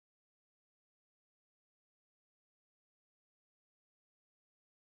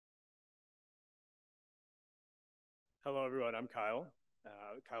Hello, everyone. I'm Kyle,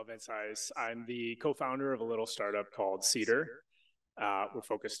 Kyle Van Sice. I'm the co-founder of a little startup called Cedar. We're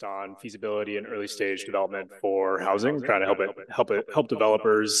focused on feasibility and early stage development for housing. We're trying to help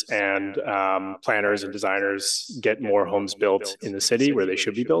developers and planners and designers get more homes built in the city where they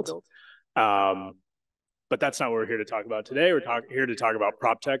should be built. But that's not what we're here to talk about today. We're here to talk about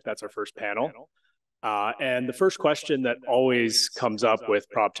PropTech. That's our first panel. And the first question that always comes up with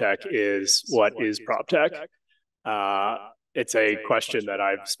PropTech is, what is PropTech? It's a question that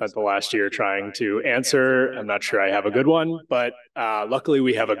I've spent the last year trying to answer. I'm not sure I have a good one, but luckily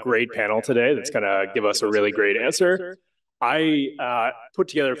we have a great panel today that's going to give us a really great answer. I put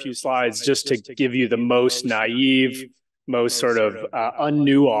together a few slides just to give you the most naive, most sort of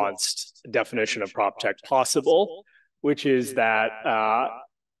unnuanced definition of PropTech possible, which is that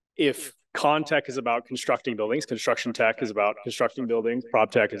if Con-tech is about constructing buildings, construction tech is about constructing buildings,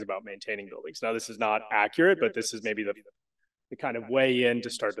 PropTech is about maintaining buildings. Now, this is not accurate, but this is maybe the kind of way in to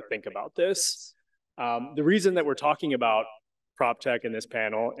start to think about this. The reason that we're talking about PropTech in this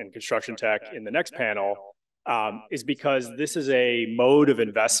panel and construction tech in the next panel is because this is a mode of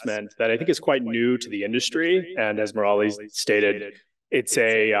investment that I think is quite new to the industry. And as Murali stated, it's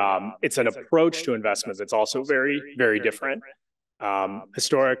an approach to investment that's also very, very different.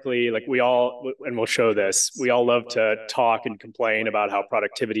 Historically, like and we'll show this, we all love to talk and complain about how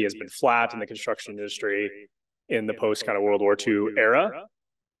productivity has been flat in the construction industry in the post kind of World War II era.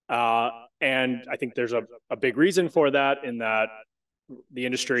 And I think there's a big reason for that, in that the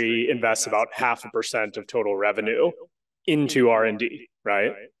industry invests about 0.5% of total revenue into R&D,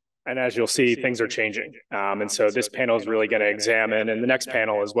 right? And as you'll see, things are changing. And so this panel is really going to examine, and the next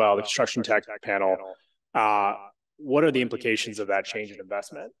panel as well, the construction tech panel, what are the implications of that change in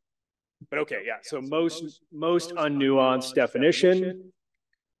investment? But okay, yeah, so most unnuanced definition,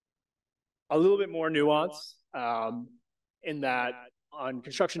 a little bit more nuance, in that on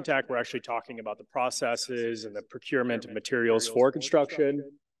construction tech, we're actually talking about the processes and the procurement of materials for construction.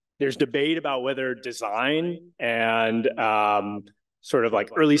 There's debate about whether design and sort of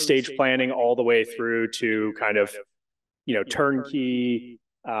like early stage planning all the way through to kind of, turnkey,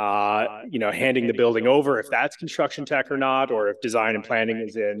 handing the building over, if that's construction tech or not, or if design and planning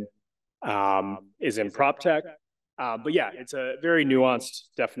is in PropTech. But yeah, it's a very nuanced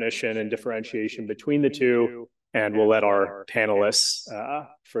definition and differentiation between the two, and we'll let our panelists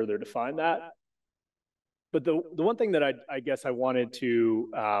further define that. But the one thing that I guess I wanted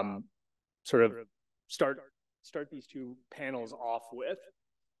to sort of start these two panels off with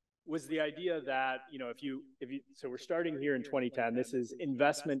was the idea that, so we're starting here in 2010. This is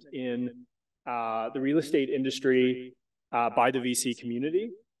investment in the real estate industry by the VC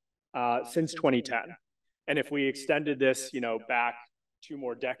community since 2010. And if we extended this, back 2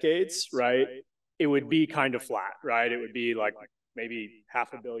 more decades, right, it would be kind of flat, right? It would be like maybe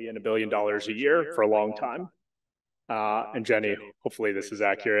 $500 million, $1 billion a year for a long time. And Jenny, hopefully this is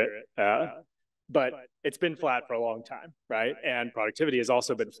accurate. But it's been flat for a long time, right? And productivity has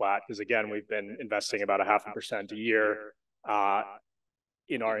also been flat because, again, we've been investing about 0.5% a year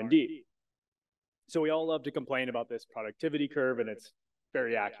in R&D. So we all love to complain about this productivity curve, and it's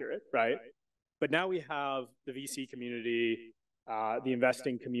very accurate, right? But now we have the VC community, the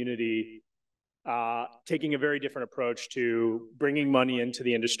investing community, taking a very different approach to bringing money into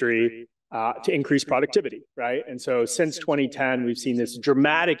the industry to increase productivity, right? And so since 2010, we've seen this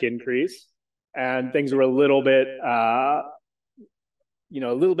dramatic increase. And things were a little bit high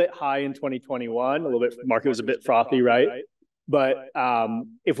in 2021. Market was a bit frothy, right? But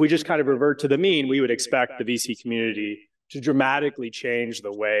if we just kind of revert to the mean, we would expect the VC community to dramatically change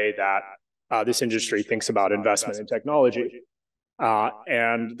the way that this industry thinks about investment in technology.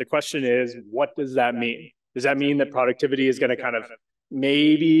 And the question is, what does that mean? Does that mean that productivity is going to kind of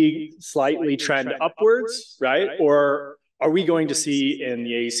maybe slightly trend upwards, right? Or are we going to see in the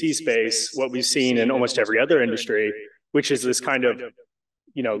AEC space what we've seen in almost every other industry, which is this kind of,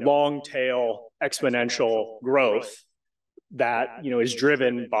 long tail exponential growth that, is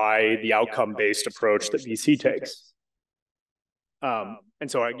driven by the outcome-based approach that VC takes? And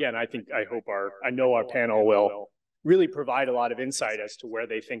so again, I know our panel will really provide a lot of insight as to where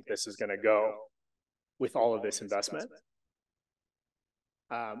they think this is going to go with all of this investment.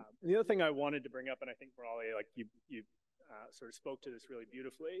 The other thing I wanted to bring up, and I think Murali, like you sort of spoke to this really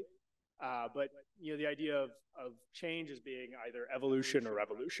beautifully, but the idea of change as being either evolution or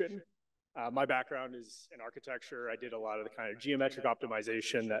revolution. My background is in architecture. I did a lot of the kind of geometric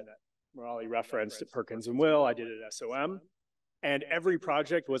optimization that Murali referenced at Perkins and Will. I did it at SOM. And every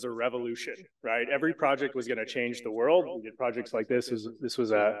project was a revolution, right? Every project was going to change the world. We did projects like this. This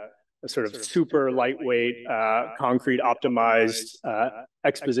was a a sort of super lightweight, concrete optimized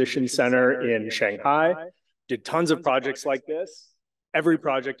exposition center in Shanghai. Did tons of projects like this. Every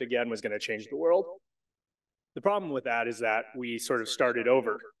project, again, was going to change the world. The problem with that is that we sort of started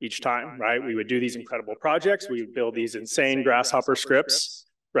over each time, right? We would do these incredible projects. We would build these insane grasshopper scripts,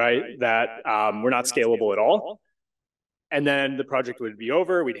 right, that were not scalable at all. And then the project would be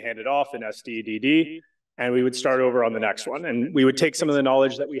over. We'd hand it off in SD, DD, and we would start over on the next one. And we would take some of the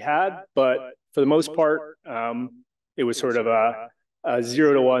knowledge that we had, but for the most part, it was sort of a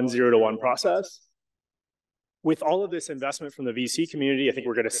 0 to 1 process. With all of this investment from the VC community, I think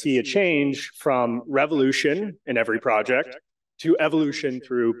we're going to see a change from revolution in every project to evolution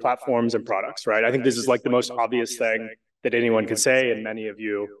through platforms and products, right? I think this is like the most obvious thing that anyone could say, and many of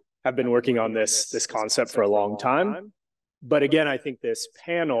you have been working on this concept for a long time. But again, I think this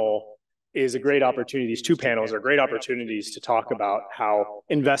panel is a great opportunity. These two panels are great opportunities to talk about how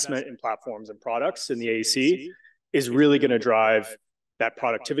investment in platforms and products in the AEC is really going to drive that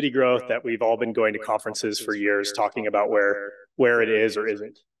productivity growth that we've all been going to conferences for years talking about where it is or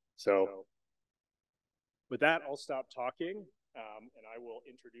isn't. So with that, I'll stop talking and I will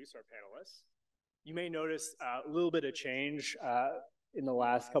introduce our panelists. You may notice a little bit of change in the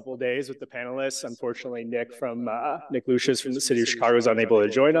last couple of days with the panelists. Unfortunately, Nick Lucius from the city of Chicago is unable to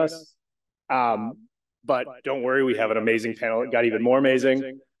join us. But don't worry, we have an amazing panel. It got even more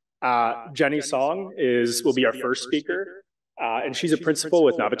amazing. Jenny Song will be our first speaker. And she's a principal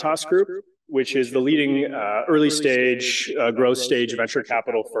with Navitas Group, which is the leading early stage, growth stage venture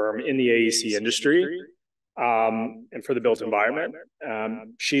capital firm in the AEC industry and for the built environment.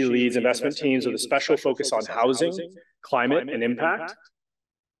 She leads investment teams with a special focus on housing, climate, and impact.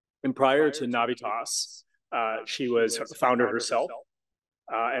 And prior to Navitas, she was a founder herself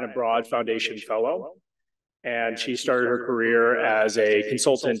and a Broad Foundation fellow. And she started her career as a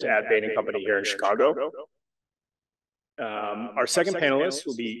consultant at Bain & Company here in Chicago. Our second panelist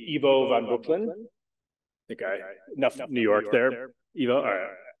will be Ivo van Boekelen. I think enough New York there. Ivo.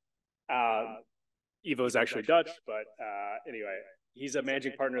 Ivo is actually Dutch, but anyway, he's a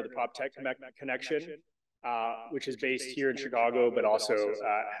managing partner of the PropTech Connection, which is based here in Chicago, but also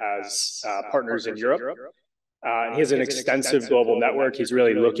has partners in Europe. He has an extensive global network. He's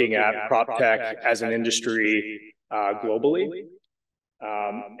really looking at PropTech as an industry globally.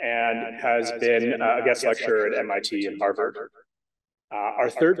 And has been a guest lecturer at MIT and Harvard. Our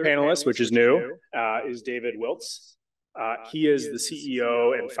third panelist, which is new, is David Wiltz. He is the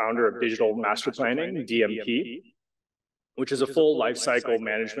CEO and founder of Digital Master Planning, DMP, which is a full lifecycle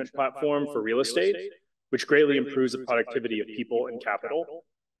management platform for real estate, which greatly improves the productivity of people and capital.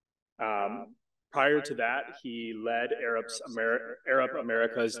 Prior to that, he led Arab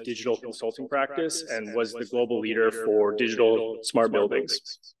America's digital consulting practice and was the global leader for digital smart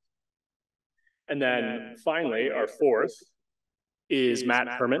buildings. And then finally, our fourth is Matt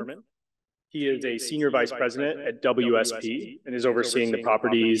Herman. He is a senior vice president at WSP and is overseeing the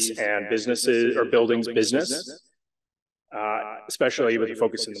properties and businesses or buildings business, especially with a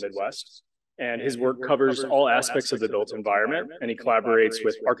focus in the Midwest. And his work covers all aspects of the built environment, and he collaborates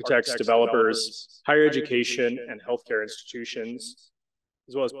with architects, developers, higher education, and healthcare institutions,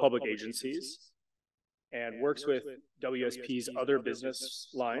 as well as public agencies, and works with WSP's other business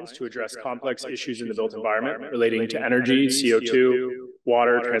lines to address complex issues in the built environment relating to energy, CO2,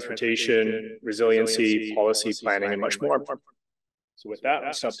 water, transportation, resiliency, policy, planning, and much more. So with that,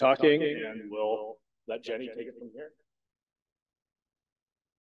 I'll stop talking, and we'll let Jenny take it from here.